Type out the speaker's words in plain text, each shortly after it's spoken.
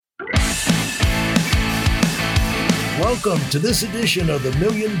Welcome to this edition of the $1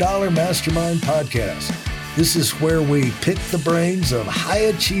 Million Mastermind Podcast. This is where we pick the brains of high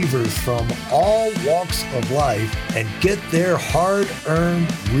achievers from all walks of life and get their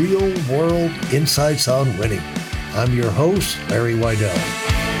hard-earned, real-world insights on winning. I'm your host, Larry Weidel.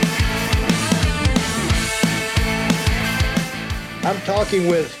 I'm talking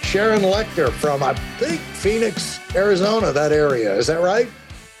with Sharon Lechter from, I think, Phoenix, Arizona, that area. Is that right?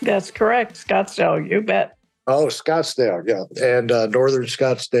 That's correct. Scottsdale, you bet. Oh, Scottsdale, yeah. And northern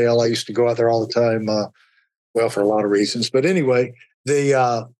Scottsdale, I used to go out there all the time, for a lot of reasons. But anyway,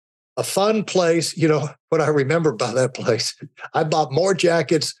 a fun place. You know, what I remember about that place, I bought more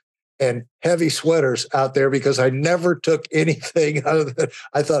jackets and heavy sweaters out there because I never took anything out of it.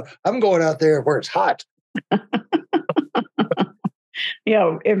 I thought, I'm going out there where it's hot.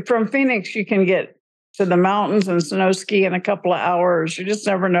 And from Phoenix, you can get to the mountains and snow ski in a couple of hours. You just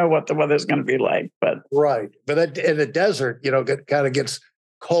never know what the weather's going to be like. But right. But in the desert, it kind of gets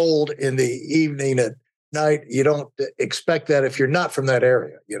cold in the evening at night. You don't expect that if you're not from that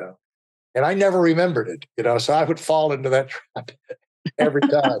area, And I never remembered it, so I would fall into that trap every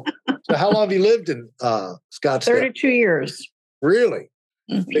time. So how long have you lived in Scottsdale? 32 years. Really?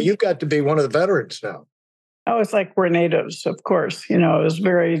 Mm-hmm. So you've got to be one of the veterans now. Oh, it's like we're natives, of course. It was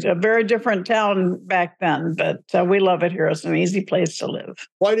a very different town back then, but we love it here. It's an easy place to live.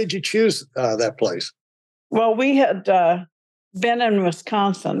 Why did you choose that place? Well, we had been in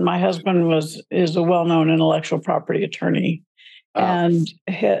Wisconsin. My husband is a well-known intellectual property attorney, and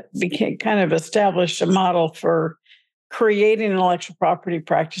became kind of established a model for creating intellectual property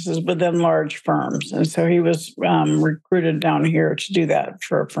practices within large firms. And so he was recruited down here to do that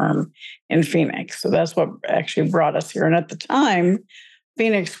for a firm in Phoenix. So that's what actually brought us here. And at the time,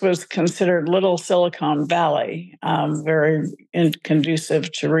 Phoenix was considered Little Silicon Valley, very conducive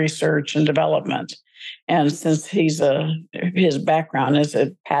to research and development. And since his background is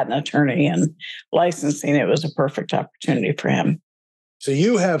a patent attorney and licensing, it was a perfect opportunity for him. So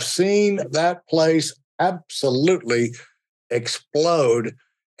you have seen that place absolutely explode.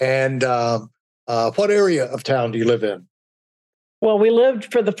 And what area of town do you live in? Well, we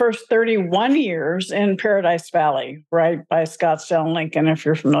lived for the first 31 years in Paradise Valley, right by Scottsdale and Lincoln, if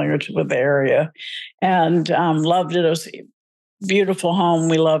you're familiar with the area, and loved it. It was a beautiful home.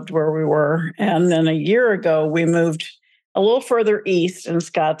 We loved where we were. And then a year ago, we moved a little further east in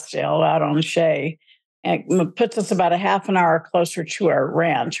Scottsdale out on Shea. It puts us about a half an hour closer to our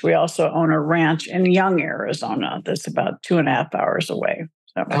ranch. We also own a ranch in Young, Arizona that's about 2.5 hours away.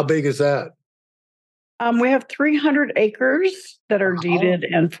 So, how big is that? We have 300 acres that are deeded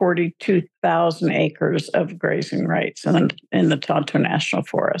and 42,000 acres of grazing rights in the Tonto National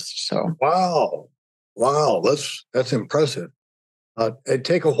Forest. So, wow, that's impressive. It'd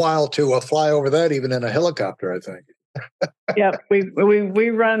take a while to fly over that, even in a helicopter, I think. Yep, we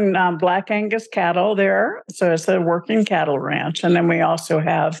run Black Angus cattle there, so it's a working cattle ranch, and then we also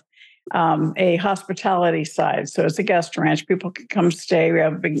have a hospitality side, so it's a guest ranch. People can come stay. We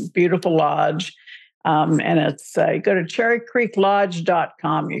have a big, beautiful lodge, and it's you go to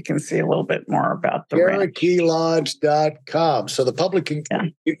cherrycreeklodge.com. You can see a little bit more about the ranch. cherrycreeklodge.com. So the public can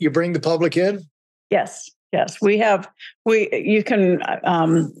you bring the public in? Yes. You can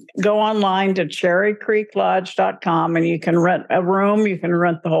go online to cherrycreeklodge.com and you can rent a room. You can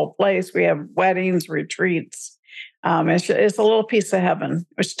rent the whole place. We have weddings, retreats. It's a little piece of heaven.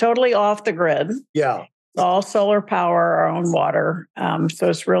 It's totally off the grid. Yeah. All solar power, our own water. So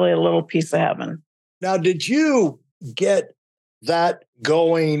it's really a little piece of heaven. Now, did you get that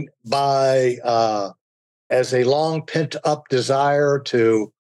going by as a long pent up desire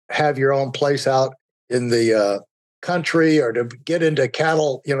to have your own place out in the country or to get into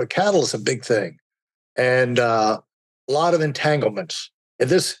cattle? Cattle is a big thing and a lot of entanglements. And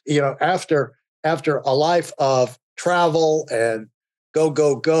this, after a life of travel and go,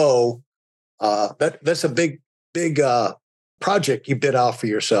 that's a big project you bid out for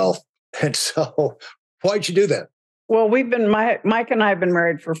yourself. And so why'd you do that? Well, Mike and I have been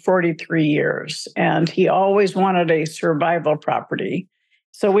married for 43 years, and he always wanted a survival property.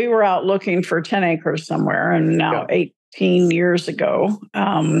 So we were out looking for 10 acres somewhere, and now 18 years ago,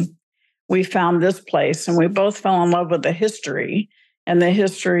 we found this place, and we both fell in love with the history. And the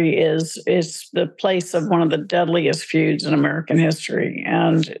history is the place of one of the deadliest feuds in American history,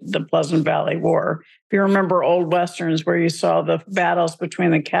 and the Pleasant Valley War. If you remember old Westerns where you saw the battles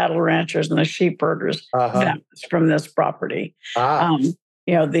between the cattle ranchers and the sheep herders, that was from this property. The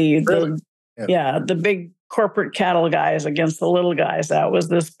big corporate cattle guys against the little guys. That was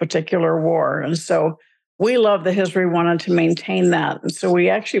this particular war. And so we love the history, wanted to maintain that. And so we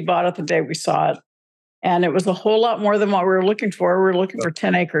actually bought it the day we saw it. And it was a whole lot more than what we were looking for. We were looking for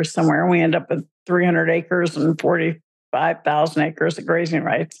 10 acres somewhere, and we ended up with 300 acres and 45,000 acres of grazing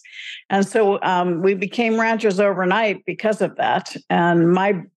rights. And so we became ranchers overnight because of that. And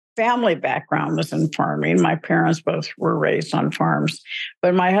my family background was in farming. My parents both were raised on farms,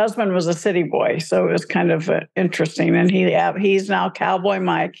 but my husband was a city boy, so it was kind of interesting. And he's now Cowboy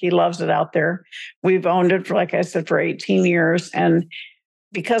Mike. He loves it out there. We've owned it for, like I said, for 18 years. And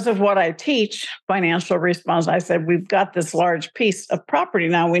because of what I teach, financial response, I said, we've got this large piece of property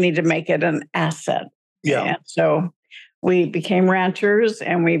now. We need to make it an asset. Yeah. And so we became ranchers,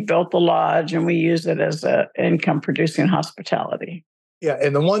 and we built the lodge, and we use it as a income producing hospitality. Yeah.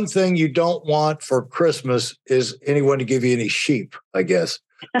 And the one thing you don't want for Christmas is anyone to give you any sheep, I guess.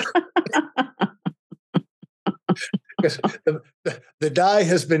 Because the die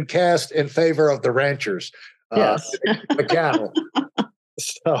has been cast in favor of the ranchers, Yes. the cattle.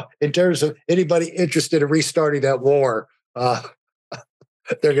 So in terms of anybody interested in restarting that war, they're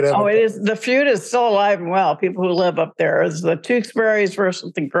going to have. It is. The feud is still alive and well. People who live up there. It's the Tewksbury's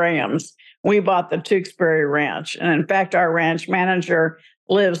versus the Grahams. We bought the Tewksbury Ranch. And in fact, our ranch manager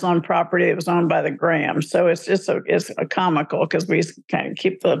lives on property that was owned by the Grahams. So it's just it's a comical because we kind of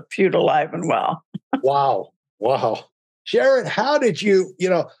keep the feud alive and well. Wow. Sharon, how did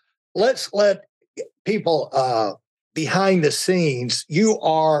let's let people behind the scenes. You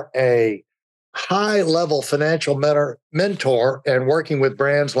are a high-level financial mentor and working with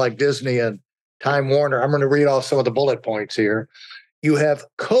brands like Disney and Time Warner. I'm going to read off some of the bullet points here. You have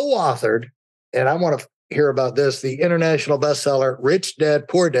co-authored, and I want to hear about this, the international bestseller, Rich Dad,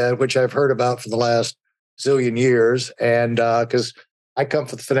 Poor Dad, which I've heard about for the last zillion years. And because I come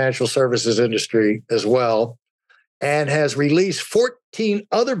from the financial services industry as well, and has released 14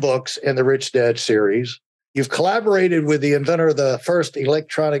 other books in the Rich Dad series. You've collaborated with the inventor of the first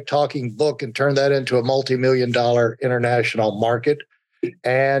electronic talking book and turned that into a multi-million-dollar international market.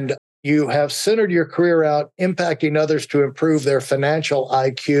 And you have centered your career out impacting others to improve their financial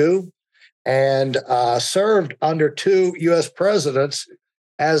IQ, and served under 2 U.S. presidents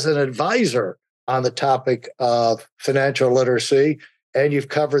as an advisor on the topic of financial literacy. And you've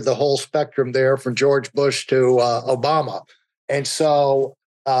covered the whole spectrum there from George Bush to Obama. And so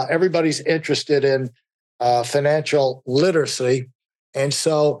everybody's interested in financial literacy. And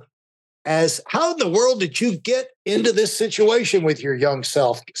so how in the world did you get into this situation with your young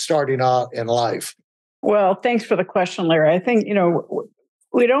self starting out in life? Well, thanks for the question, Larry. I think,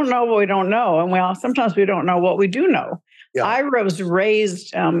 we don't know what we don't know. And sometimes we don't know what we do know. Yeah. I was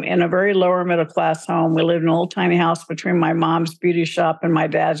raised in a very lower middle class home. We lived in a little tiny house between my mom's beauty shop and my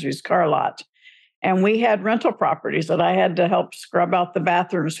dad's used car lot. And we had rental properties that I had to help scrub out the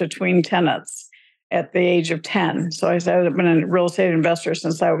bathrooms between tenants at the age of 10. So I said I've been a real estate investor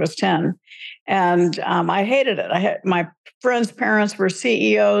since I was 10. And I hated it. My friends' parents were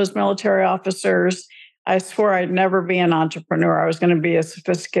CEOs, military officers. I swore I'd never be an entrepreneur. I was going to be a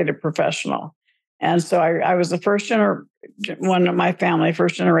sophisticated professional. And so I was the first one of my family,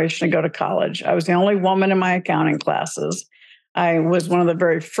 first generation to go to college. I was the only woman in my accounting classes. I was one of the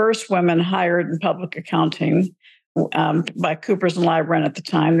very first women hired in public accounting by Coopers and Lybrand at the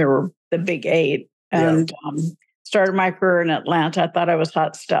time. There were the big 8. And started my career in Atlanta. I thought I was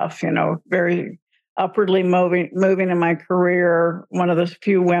hot stuff, very upwardly moving in my career, one of the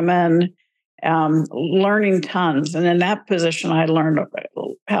few women, learning tons. And in that position, I learned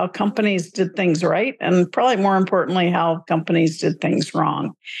how companies did things right, and probably more importantly, how companies did things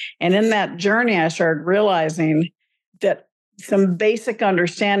wrong. And in that journey, I started realizing that some basic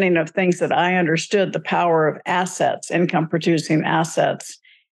understanding of things that I understood, the power of assets, income producing assets,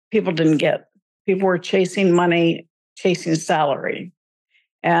 people didn't get. People were chasing money, chasing salary.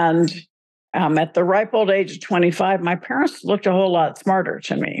 And at the ripe old age of 25, my parents looked a whole lot smarter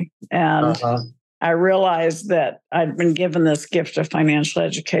to me. And I realized that I'd been given this gift of financial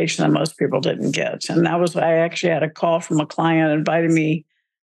education that most people didn't get. And I actually had a call from a client inviting me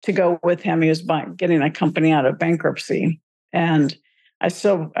to go with him. He was getting a company out of bankruptcy. And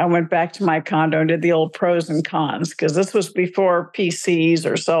I went back to my condo and did the old pros and cons, because this was before PCs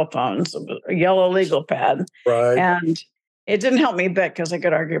or cell phones, a yellow legal pad. Right. And it didn't help me a bit because I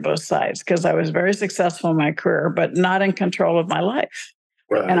could argue both sides, because I was very successful in my career, but not in control of my life.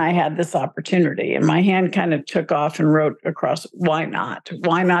 Right. And I had this opportunity, and my hand kind of took off and wrote across, why not?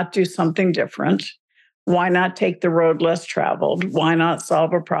 Why not do something different? Why not take the road less traveled? Why not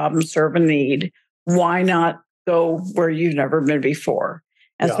solve a problem, serve a need? Why not go where you've never been before?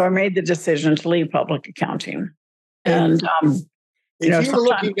 And so I made the decision to leave public accounting. And if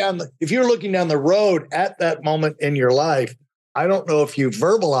you're looking down the road at that moment in your life, I don't know if you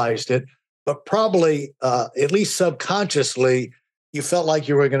verbalized it, but probably at least subconsciously, you felt like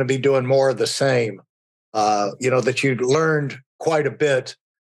you were going to be doing more of the same. That you'd learned quite a bit,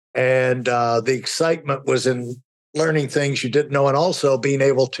 and the excitement was in learning things you didn't know, and also being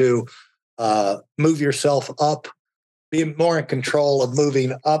able to move yourself up, being more in control of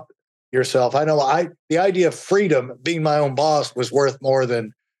moving up yourself. I know the idea of freedom, being my own boss, was worth more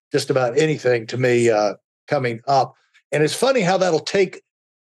than just about anything to me coming up. And it's funny how that'll take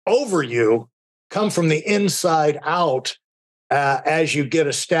over you, come from the inside out as you get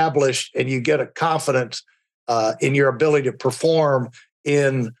established and you get a confidence in your ability to perform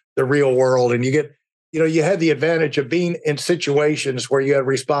in the real world. And you had the advantage of being in situations where you had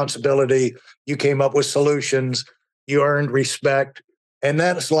responsibility, you came up with solutions, you earned respect. And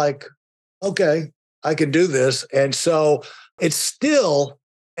that's like, okay, I can do this. And so it's still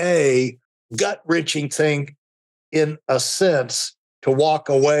a gut wrenching thing in a sense to walk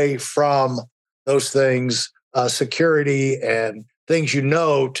away from those things, security and things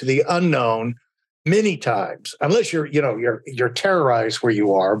to the unknown many times, unless you're terrorized where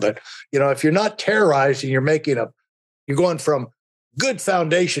you are. But if you're not terrorized and you're going from good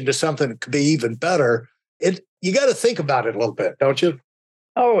foundation to something that could be even better, you got to think about it a little bit, don't you?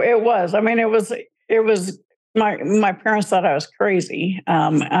 Oh, it was. I mean, it was my parents thought I was crazy.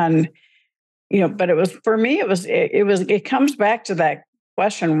 And but it was, for me, it comes back to that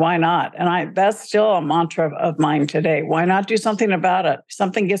question, why not? And that's still a mantra of mine today. Why not do something about it?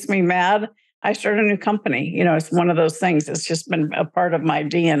 Something gets me mad, I start a new company. It's one of those things. It's just been a part of my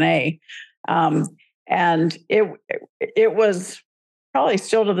DNA. And it was probably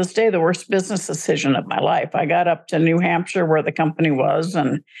still to this day the worst business decision of my life. I got up to New Hampshire where the company was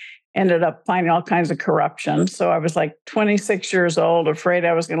and ended up finding all kinds of corruption. So I was like 26 years old, afraid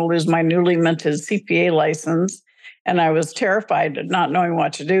I was going to lose my newly minted CPA license. And I was terrified of not knowing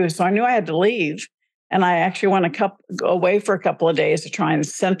what to do. So I knew I had to leave. And I actually went away for a couple of days to try and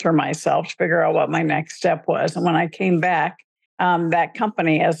center myself, to figure out what my next step was. And when I came back, that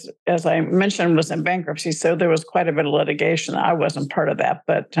company, as I mentioned, was in bankruptcy. So there was quite a bit of litigation. I wasn't part of that.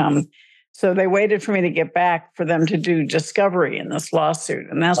 But so they waited for me to get back for them to do discovery in this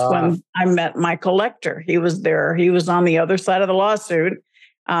lawsuit. And that's when I met Michael Lechter. He was there. He was on the other side of the lawsuit.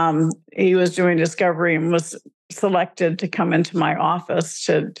 He was doing discovery and was selected to come into my office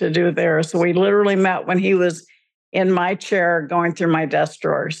to do there. So we literally met when he was in my chair going through my desk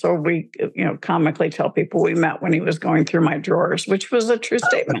drawers. So we, comically tell people we met when he was going through my drawers, which was a true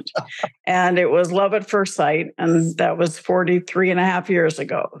statement. And it was love at first sight. And that was 43 and a half years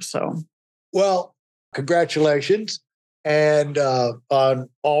ago. So, well, congratulations. And on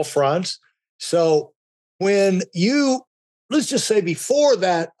all fronts. So when let's just say before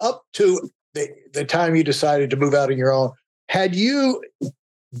that, up to the time you decided to move out on your own, had you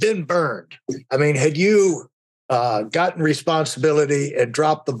been burned? I mean, had you gotten responsibility and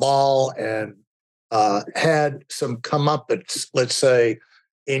dropped the ball and had some comeuppance, let's say,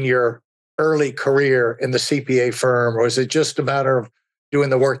 in your early career in the CPA firm? Or was it just a matter of doing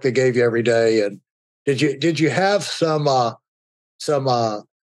the work they gave you every day? And did you have some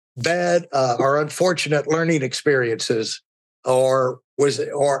bad or unfortunate learning experiences, or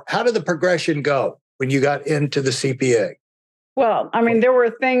how did the progression go when you got into the CPA? Well, I mean, there were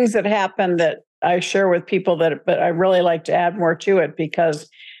things that happened that I share with people but I really like to add more to it, because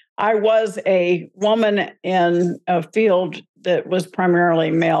I was a woman in a field that was primarily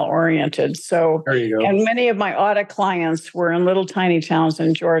male oriented. So, there you go. And many of my audit clients were in little tiny towns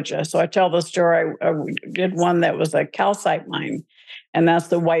in Georgia. So I tell the story. I did one that was a calcite mine, and that's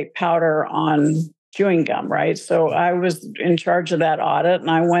the white powder on chewing gum, right? So I was in charge of that audit,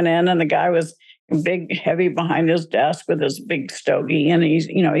 and I went in, and the guy was big, heavy behind his desk with his big stogie. And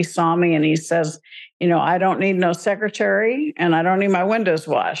he saw me and he says, I don't need no secretary and I don't need my windows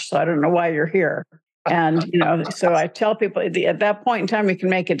washed. So I don't know why you're here. And, so I tell people at that point in time, you can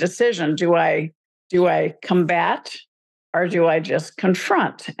make a decision. Do I combat or do I just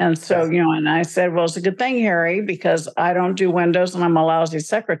confront? And so, and I said, well, it's a good thing, Harry, because I don't do windows and I'm a lousy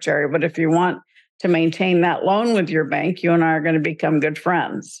secretary. But if you want to maintain that loan with your bank, you and I are going to become good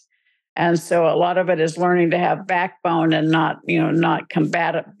friends. And so a lot of it is learning to have backbone and not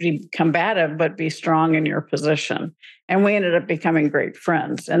be combative, but be strong in your position. And we ended up becoming great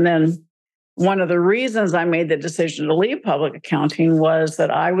friends. And then one of the reasons I made the decision to leave public accounting was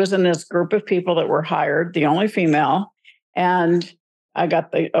that I was in this group of people that were hired, the only female, and I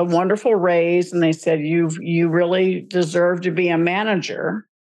got a wonderful raise. And they said, you really deserve to be a manager.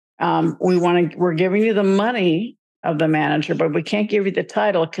 We're giving you the money of the manager, but we can't give you the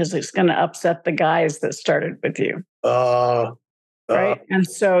title because it's going to upset the guys that started with you. right? And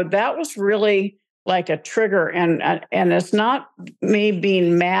so that was really like a trigger. And it's not me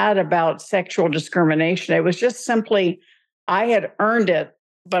being mad about sexual discrimination. It was just simply I had earned it,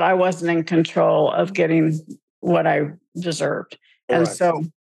 but I wasn't in control of getting what I deserved. And so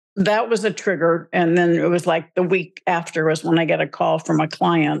that was a trigger. And then it was like the week after was when I get a call from a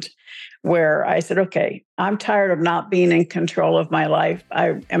client where I said, okay, I'm tired of not being in control of my life.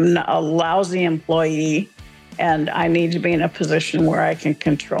 I am a lousy employee and I need to be in a position where I can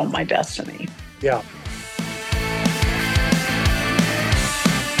control my destiny. Yeah.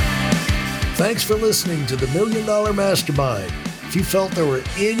 Thanks for listening to the $1 Million Mastermind. If you felt there were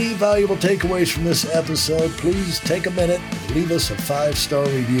any valuable takeaways from this episode, please take a minute and leave us a 5-star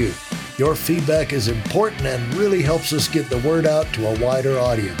review. Your feedback is important and really helps us get the word out to a wider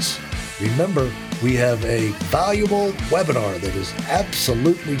audience. Remember, we have a valuable webinar that is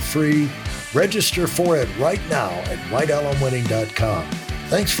absolutely free. Register for it right now at whitealumwinning.com.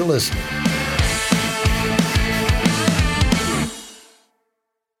 Thanks for listening.